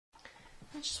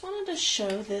just wanted to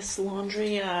show this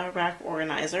laundry rack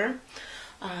organizer.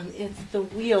 The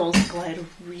wheels glide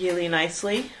really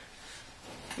nicely,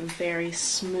 very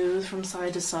smooth from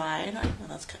side to side. I know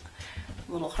that's kind of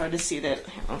a little hard to see that.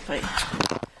 I don't know if I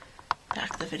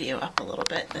back the video up a little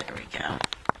bit. There we go.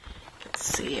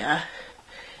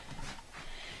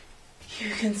 You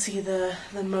can see the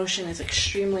motion is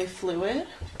extremely fluid.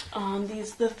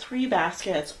 The three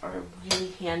baskets are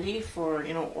really handy for,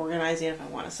 organizing if I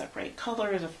want to separate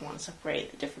colors, if I want to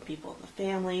separate the different people in the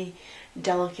family,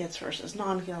 delicates versus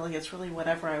non-delicates, really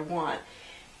whatever I want.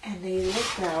 And they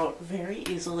lift out very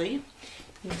easily.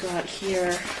 You've got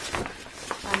here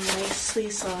a nicely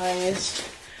sized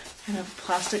kind of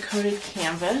plastic coated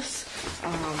canvas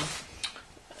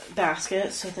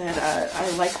basket, so that I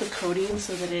like the coating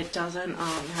so that it doesn't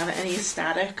have any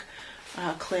static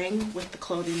cling with the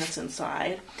clothing that's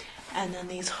inside. And then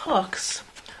these hooks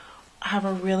have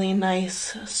a really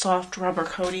nice soft rubber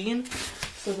coating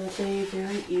so that they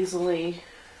very easily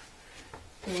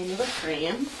go into the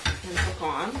frame and hook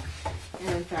on,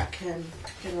 and in fact can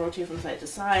rotate from side to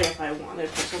side. If I wanted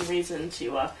for some reason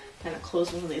to kind of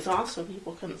close one of these off so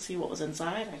people couldn't see what was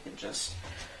inside, I could just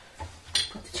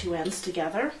put the two ends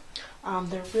together.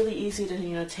 They're really easy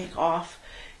to take off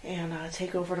and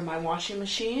take over to my washing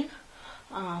machine.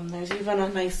 There's even a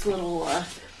nice little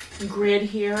grid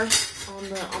here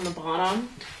on the bottom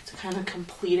to kind of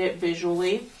complete it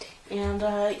visually. And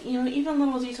even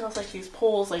little details like these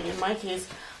poles. Like in my case,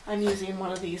 I'm using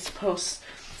one of these posts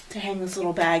to hang this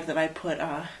little bag that I put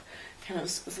kind of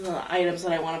some of the items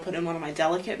that I want to put in one of my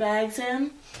delicate bags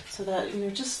in, so that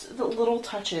just the little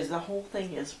touches. The whole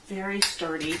thing is very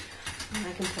sturdy, and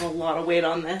I can put a lot of weight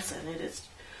on this, and it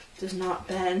does not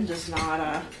bend, does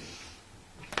not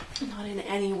in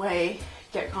any way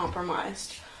get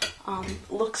compromised.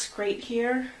 Looks great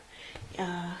here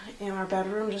in our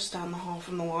bedroom, just down the hall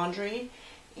from the laundry,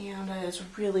 and is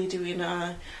really doing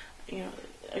a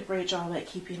great job at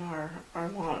keeping our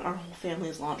whole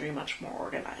family's laundry much more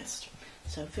organized.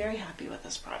 So very happy with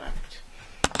this product.